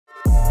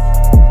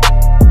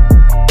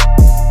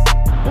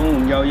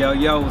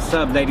Yo, what's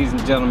up, ladies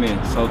and gentlemen?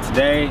 So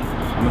today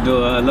I'm gonna do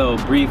a little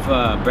brief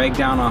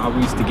breakdown on how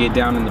we used to get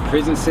down in the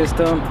prison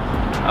system.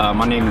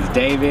 My name is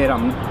David.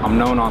 I'm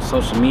known on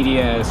social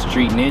media as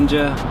Street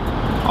Ninja,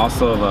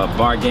 also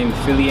bar game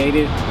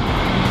affiliated.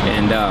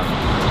 And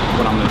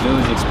what I'm gonna do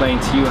is explain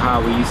to you how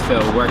we used to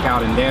work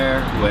out in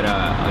there with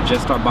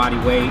just our body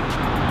weight,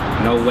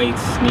 no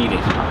weights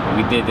needed.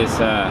 We did this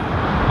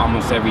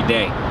almost every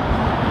day,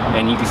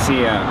 and you can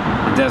see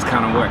it does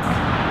kind of work.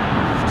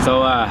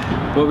 So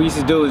what we used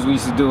to do is we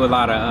used to do a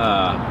lot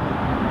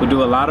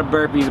of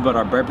burpees, but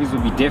our burpees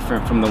would be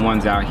different from the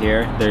ones out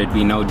here. There'd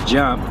be no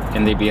jump,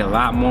 and there'd be a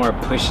lot more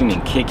pushing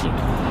and kicking.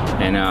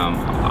 And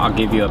I'll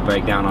give you a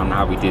breakdown on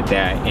how we did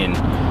that. And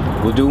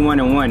we'll do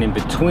one and one. In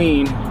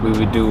between, we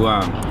would do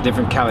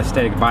different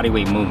calisthenic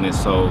bodyweight movements.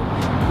 So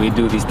we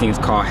do these things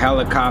called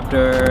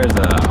helicopters,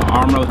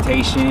 arm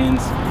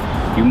rotations.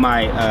 You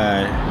might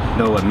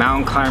know what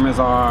mountain climbers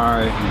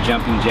are,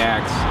 jumping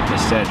jacks,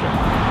 etc.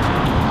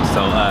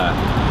 So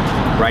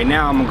right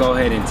now I'm gonna go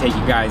ahead and take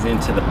you guys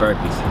into the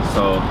burpees.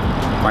 So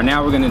right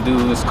now we're gonna do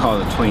what's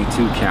called a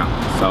 22 count.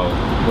 So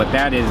what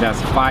that is, that's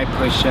 5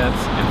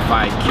 push-ups and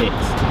 5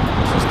 kicks.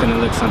 So it's gonna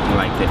look something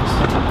like this.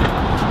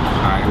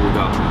 All right, here we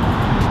go.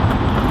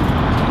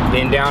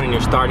 Bend down in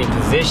your starting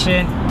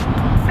position.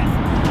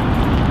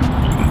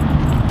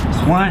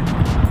 It's 1,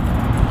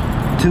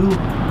 2,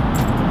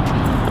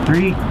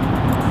 3,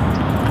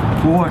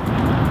 4,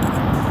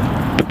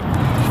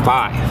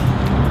 5.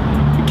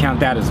 Count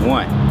that as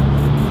 1.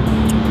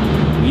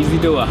 We usually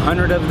do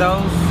 100 of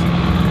those.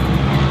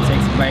 It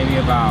takes maybe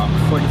about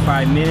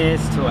 45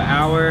 minutes to an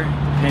hour,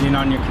 depending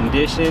on your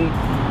condition.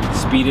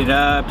 Speed it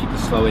up, you can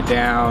slow it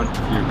down if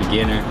you're a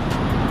beginner.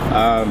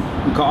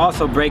 You can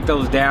also break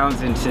those down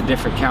into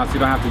different counts.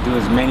 You don't have to do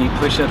as many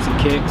push-ups and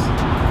kicks.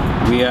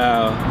 We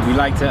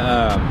like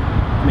to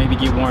maybe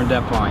get warmed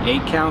up on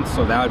 8 counts,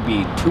 so that would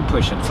be 2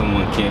 push-ups and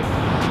 1 kick.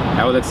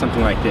 That would look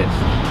something like this.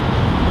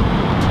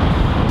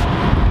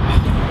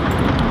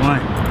 1,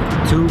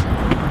 2,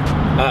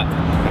 up.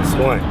 That's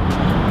 1.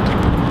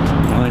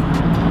 1,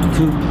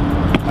 2,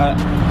 up.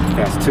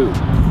 That's 2.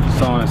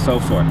 So on and so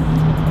forth.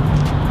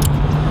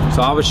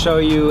 So I will show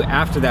you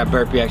after that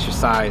burpee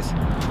exercise,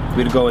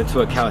 we'd go into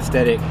a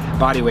calisthenic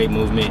bodyweight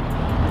movement.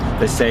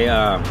 Let's say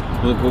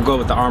we'll go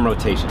with the arm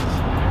rotations.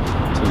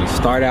 So we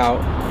start out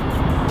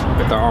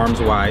with our arms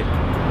wide.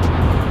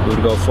 We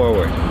would go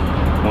forward.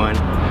 1,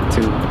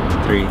 2,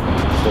 3,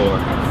 4,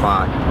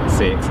 5,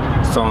 6,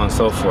 so on and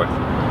so forth.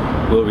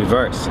 We'll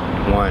reverse.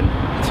 1,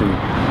 2,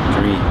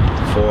 3,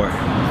 4,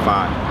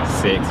 5,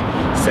 6,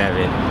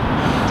 7.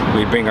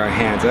 We bring our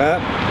hands up.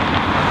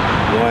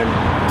 1,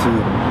 2,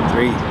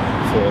 3,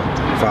 4,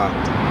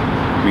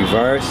 5.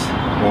 Reverse.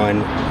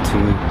 1,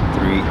 2,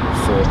 3,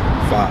 4,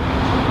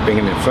 5. Bring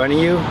them in front of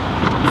you.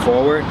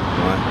 Forward.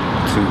 1,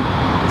 2,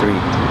 3,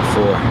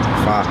 4,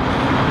 5.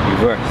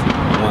 Reverse.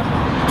 1,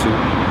 2,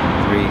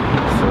 3,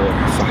 4,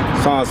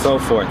 5. So on and so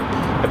forth.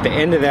 At the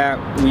end of that,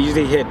 we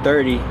usually hit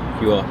 30.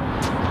 You will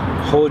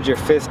hold your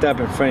fist up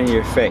in front of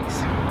your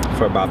face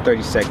for about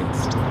 30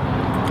 seconds.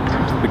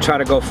 We try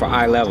to go for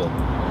eye level.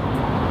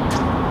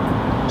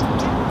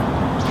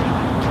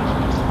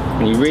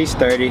 When you reach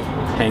 30,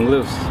 hang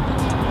loose.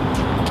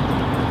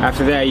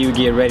 After that, you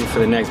get ready for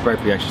the next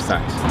burpee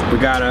exercise. We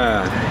got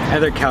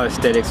other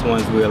calisthenics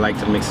ones we would like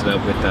to mix it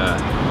up with.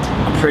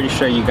 I'm pretty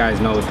sure you guys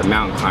know what the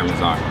mountain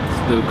climbers are.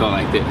 So we'll go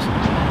like this.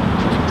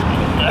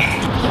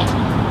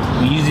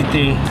 We usually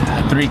do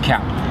a 3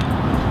 count.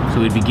 So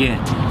we begin.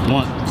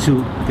 1,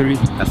 2, 3.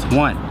 That's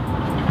 1.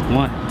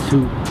 1,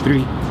 2,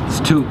 3. It's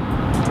 2.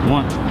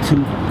 1,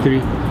 2,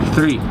 3.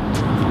 3.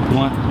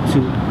 1,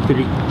 2,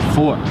 3,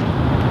 4.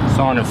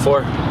 So on and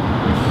forth.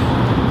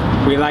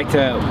 We like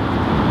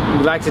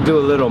to do a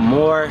little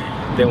more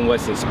than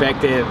what's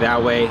expected.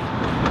 That way,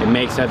 it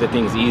makes other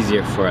things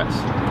easier for us.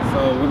 So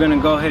we're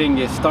gonna go ahead and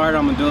get started.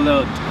 I'm gonna do a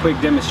little quick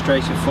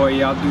demonstration for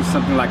you. I'll do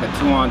something like a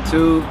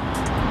 2-on-2.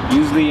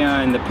 Usually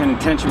in the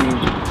penitentiary, we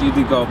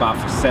usually go about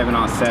for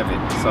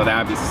 7-on-7. So that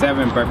would be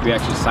 7 burpee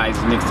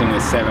exercises mixed in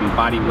with 7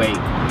 body weight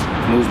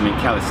movement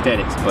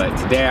calisthenics. But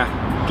today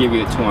I'll give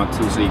you a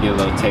 2-on-2 so you get a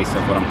little taste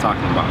of what I'm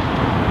talking about.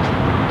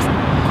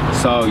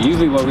 So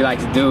usually what we like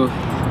to do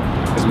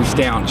is we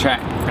stay on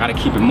track. Gotta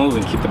keep it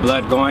moving, keep the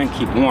blood going,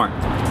 keep warm,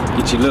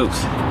 get you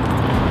loose.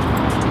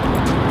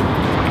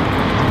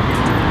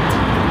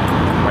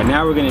 Right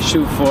now we're gonna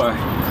shoot for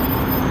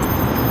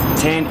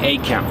 10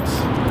 8 counts.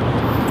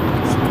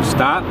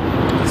 Stop,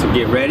 so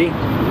get ready.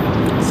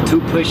 It's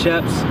 2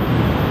 push-ups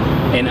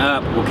and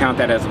up, we'll count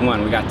that as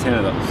 1. We got 10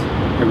 of those.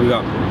 Here we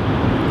go.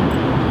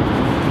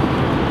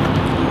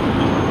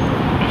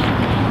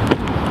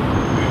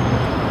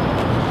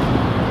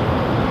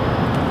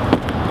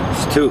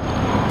 It's 2.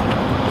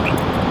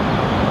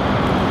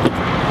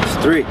 It's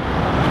 3.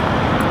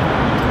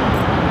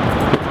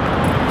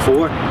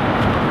 4.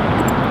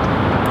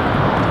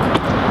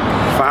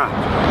 5.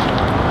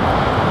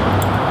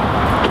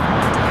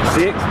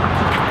 6.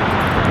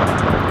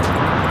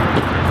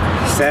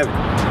 7.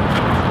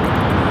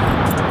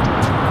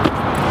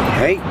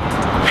 8.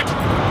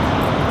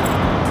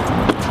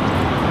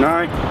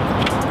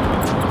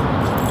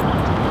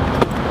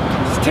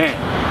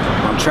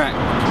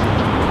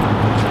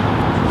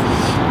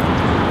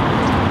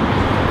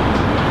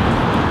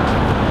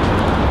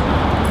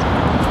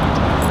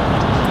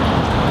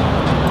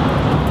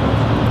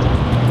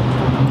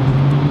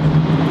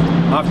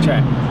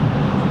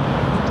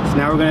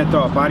 gonna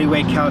throw a body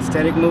weight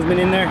calisthenic movement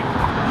in there.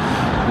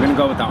 We're gonna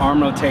go with the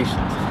arm rotations,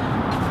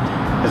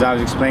 as I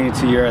was explaining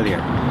to you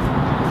earlier.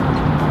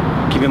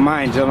 Keep in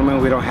mind, gentlemen,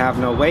 we don't have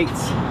no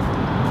weights.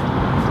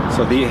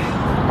 So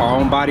our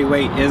own body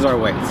weight is our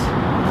weights.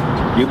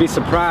 You'll be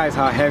surprised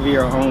how heavy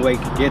your own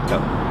weight can get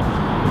though.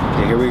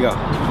 Okay, here we go.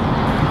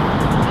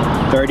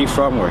 30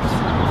 frontwards.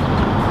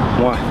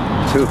 1,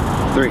 2,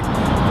 3,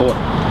 4,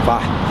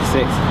 5,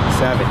 6,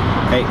 7,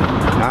 8,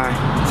 9,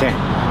 10.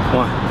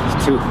 1,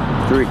 2,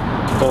 3,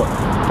 4,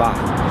 5,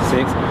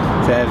 6,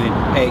 7,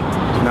 8,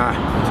 9,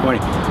 20.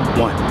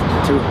 1,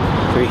 2,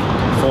 3,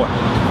 4,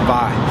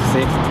 5,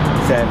 6,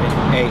 7,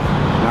 8,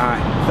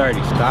 9,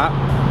 30. Stop.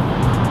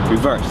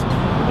 Reverse.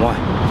 1,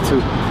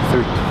 2,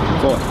 3,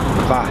 4,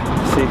 5,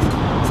 6,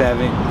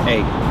 7,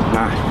 8,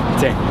 9,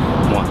 10.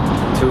 1,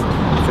 2,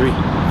 3,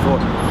 4,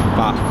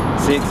 5,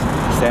 6,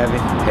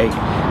 7, 8,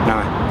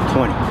 9,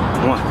 20.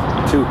 1,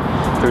 2,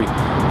 3,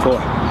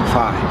 4,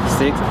 5,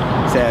 6,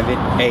 7,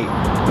 8,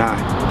 9,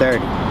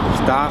 30.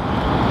 Stop.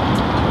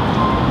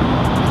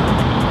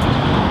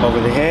 Over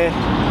the head.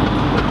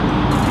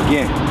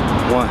 Again.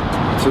 1,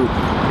 2,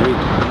 3,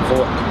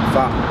 4,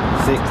 5,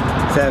 6,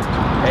 7,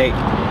 8,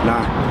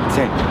 9,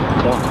 10.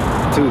 1,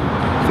 2,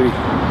 3,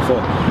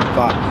 4,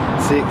 5,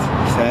 6,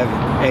 7,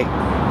 8,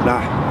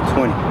 9,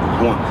 20.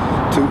 1,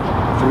 2,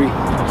 3,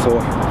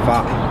 4,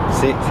 5,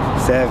 6,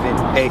 7,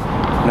 8,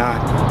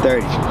 9,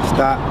 30.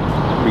 Stop.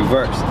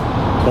 Reverse.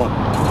 1,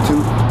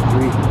 2,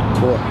 3,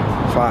 4,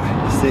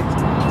 5, 6,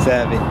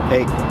 7,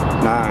 8,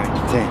 9,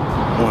 10.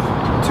 1,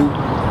 2,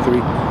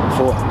 3,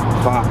 4,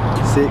 5,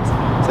 6,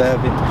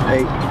 7,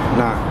 8,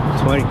 9,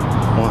 20.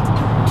 1,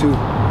 2,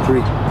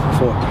 3,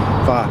 4,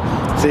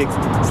 5, 6,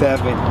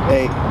 7,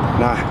 8,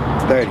 9,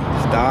 30.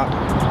 Stop.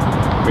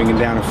 Bring it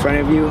down in front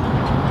of you.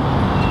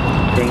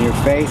 Bring your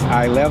face,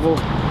 eye level.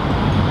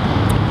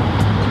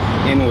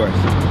 Inwards.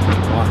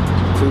 1,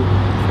 2,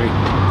 3,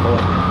 4,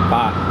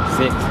 5,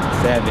 6,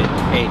 7,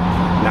 8,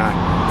 9,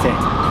 10.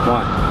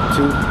 1,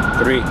 2,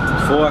 3,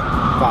 4,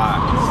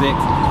 5, 6,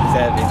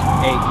 7,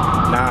 8,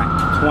 9,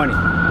 20.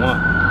 1,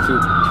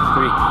 2,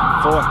 3,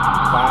 4,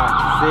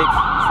 5, 6,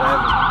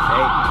 7,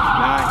 8,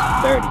 9,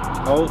 30.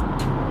 Hold.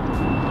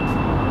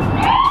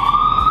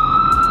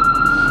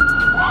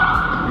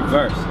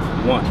 Reverse.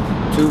 1,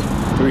 2,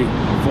 3,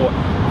 4,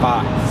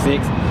 5,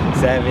 6,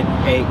 7,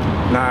 8,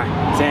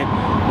 9, 10.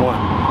 1,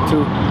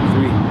 2,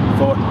 3,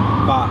 4,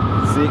 5,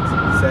 6,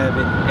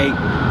 7, 8,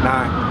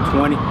 9,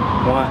 20.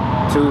 1,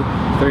 2,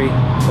 3,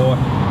 4,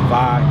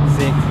 5,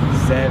 6,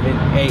 7,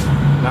 8,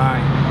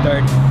 9,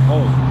 30.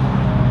 Hold.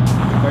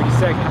 30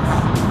 seconds.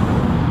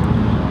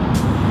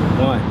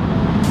 1,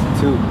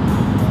 2,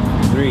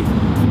 3,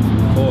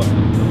 4,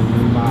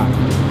 5,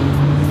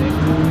 6,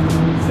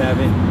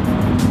 7,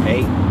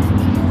 8,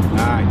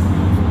 9,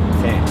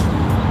 10.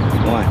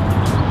 1,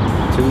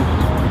 2,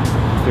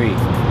 3,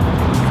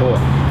 4,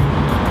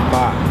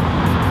 5,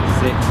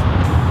 6,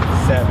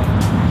 7,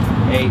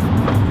 8,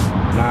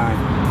 9,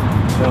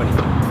 20.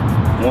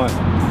 1,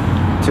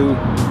 2,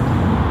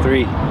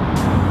 3,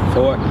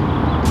 4,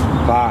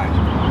 5,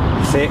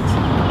 6,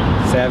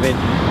 7,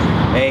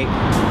 8,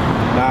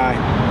 9,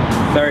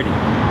 30.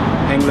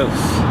 Hang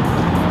loose.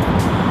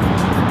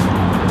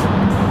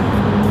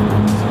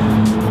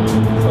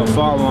 So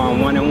far we're on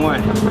 1 and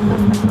 1.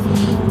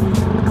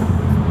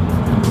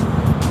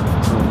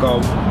 We'll go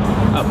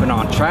up and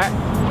on track.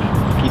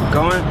 Keep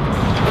going.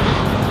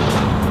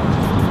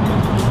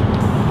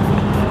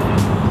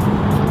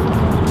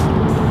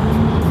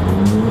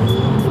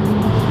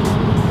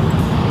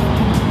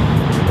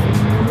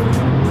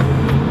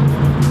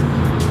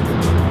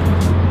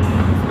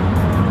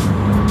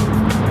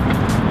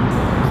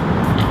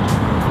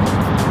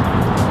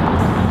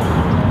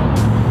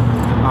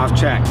 Off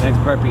track. Next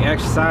burpee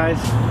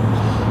exercise,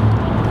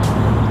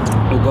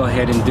 we'll go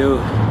ahead and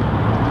do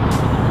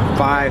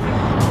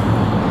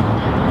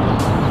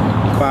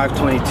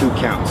 522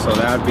 counts. So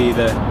that would be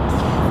the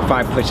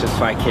 5 pushes,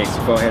 5 kicks.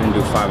 Go ahead and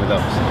do 5 of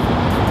those.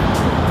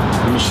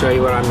 Let me show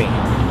you what I mean.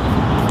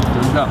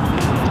 Here we go.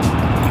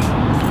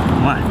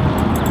 1,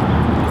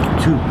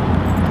 2,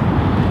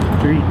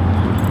 3,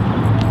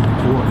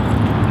 4,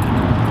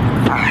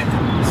 5.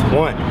 It's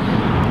 1.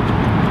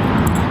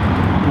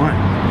 1,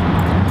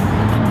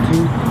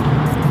 2,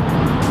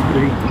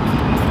 3,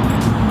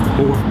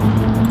 4,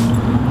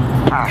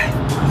 5.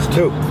 It's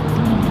 2.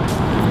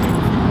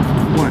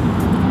 1,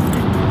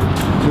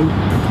 2,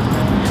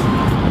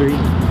 3,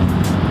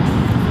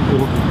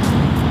 4,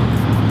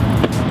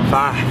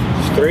 5.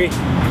 It's 3.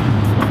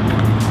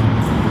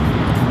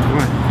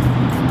 1,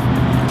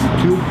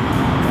 2,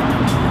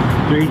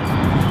 3,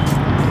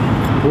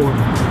 4,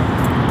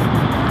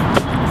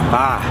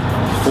 5.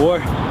 4.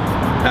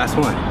 Last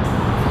one.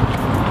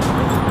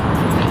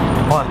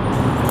 1,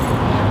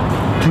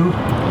 2,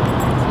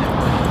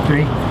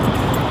 3,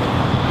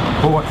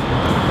 4.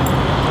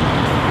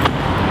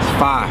 It's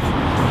 5.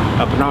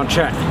 Up and on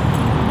track.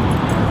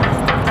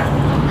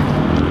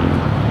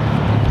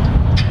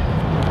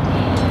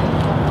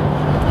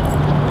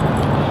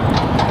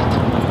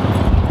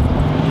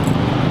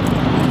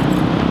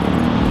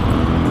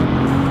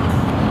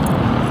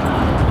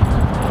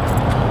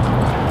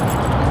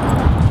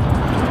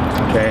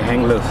 Okay,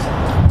 hang loose.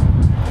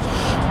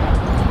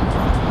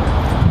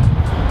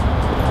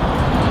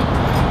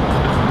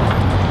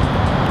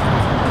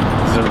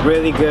 This is a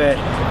really good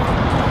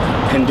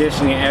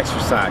conditioning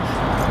exercise.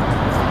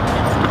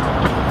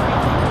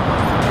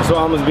 This will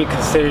almost be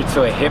considered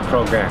to a HIIT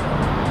program.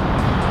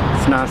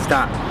 It's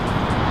non-stop.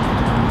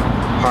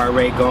 Heart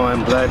rate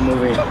going, blood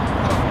moving.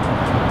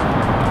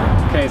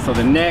 Okay, so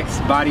the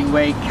next body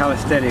weight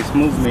calisthenics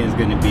movement is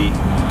gonna be,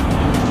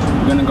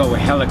 we're gonna go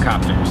with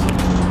helicopters.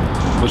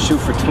 We'll shoot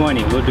for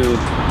 20. We'll do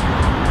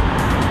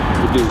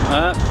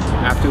up.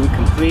 After we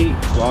complete,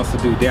 we'll also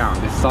do down.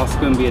 This is also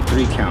gonna be a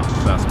 3 count.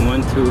 So that's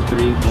 1, 2,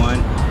 3,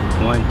 1,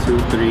 1, 2,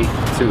 3,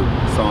 2,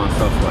 so on and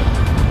so forth.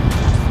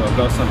 So it'll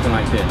go something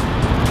like this.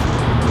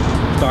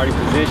 Starting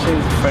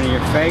positions in front of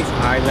your face,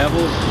 eye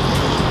level.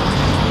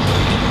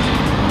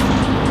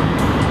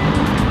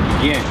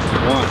 Again,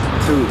 1,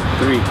 2,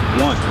 3,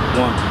 1,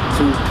 1,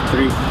 2,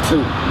 3, 2,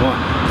 1,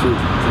 2,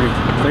 3,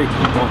 3,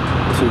 1,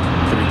 2,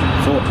 3,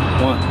 4,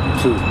 1,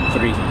 2,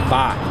 3,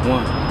 5,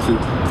 1, 2,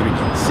 3,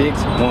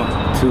 6, 1,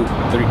 2,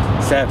 3,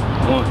 7,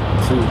 1,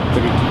 2,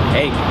 3,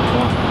 8,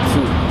 1,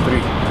 2,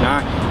 3,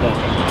 9, 1,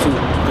 2,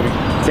 3,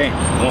 10,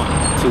 1,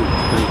 2,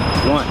 3,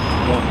 1,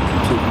 1,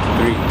 2,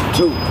 3,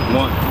 2,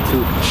 1,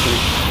 2, 3,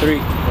 3,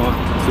 1,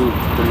 2,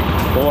 3,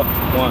 4,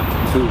 1,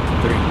 2,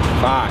 3,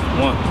 5,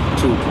 1,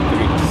 2, 3,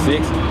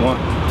 6, 1,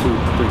 2,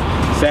 3,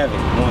 7,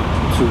 1,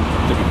 2,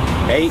 3,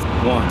 8,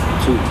 1,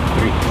 2,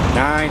 3,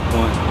 9,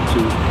 1,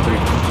 2, 3,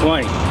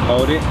 20.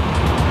 Hold it.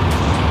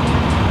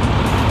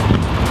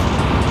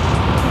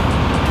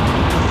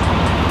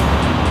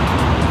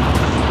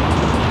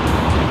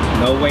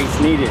 No weights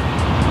needed.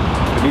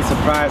 You'll be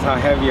surprised how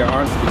heavy your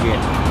arms can get.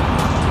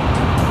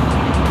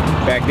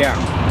 Back down.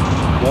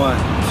 1,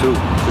 2,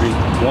 3,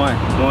 1,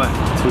 1,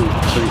 2, 3,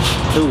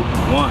 2,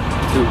 1,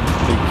 2,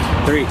 3,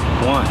 3,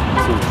 1,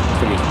 2,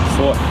 3,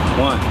 4,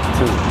 1,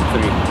 2,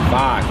 3,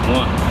 5,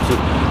 1, 2,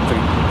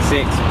 3,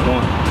 6,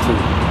 1, 2,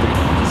 3,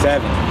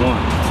 7, 1,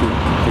 2,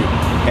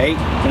 3, 8,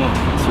 1,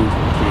 2, 3,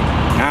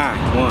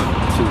 9, 1,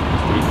 2, 3,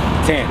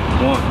 10,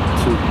 1,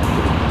 2,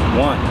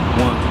 3, 1,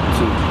 1,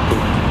 2,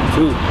 3,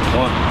 2,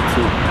 1,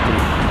 2,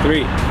 3,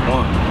 3,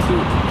 1, 2,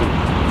 3,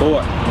 4,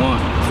 1,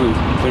 2,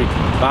 3,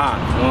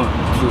 5, 1,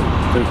 2,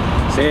 3,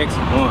 6,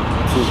 1,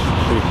 2,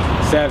 3,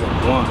 7,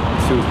 1,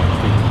 2, 3,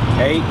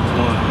 8, 1,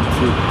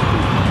 2, 3,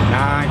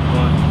 9,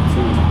 1,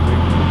 2, 3,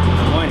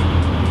 20.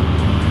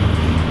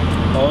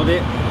 Hold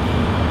it.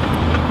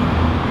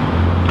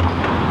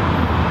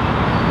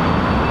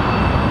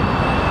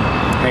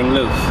 Hang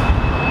loose.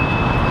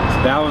 So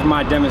that was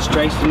my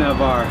demonstration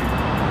of our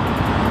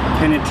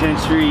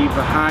penitentiary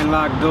behind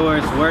locked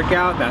doors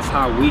workout. That's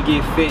how we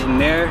get fit in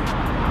there.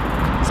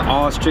 It's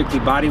all strictly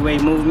body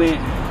weight movement.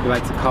 We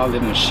like to call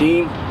it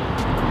machine,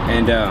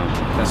 and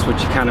that's what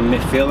you kind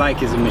of feel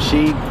like is a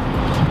machine.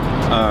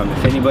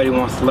 If anybody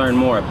wants to learn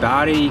more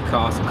about it, you can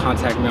also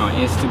contact me on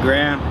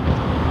Instagram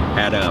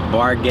at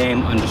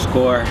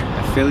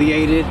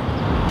bar_game_affiliated,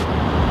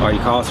 or you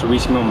can also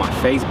reach me on my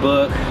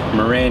Facebook,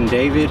 Moran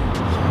David,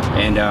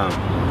 and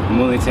I'm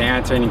willing to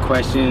answer any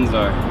questions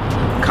or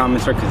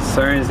comments or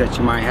concerns that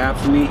you might have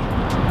for me,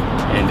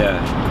 and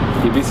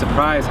you'd be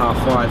surprised how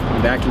far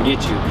that can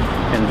get you.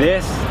 And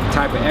this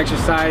type of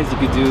exercise you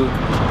could do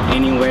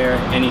anywhere,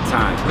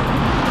 anytime.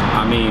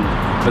 I mean,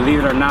 believe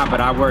it or not,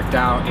 but I worked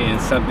out in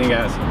something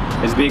as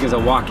big as a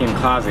walk-in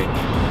closet,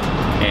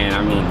 and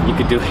I mean, you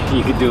could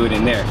do it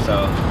in there.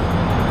 So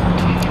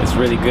it's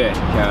really good.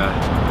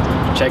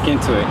 Check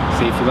into it,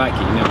 see if you like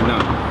it. You never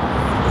know.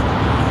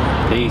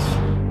 Peace.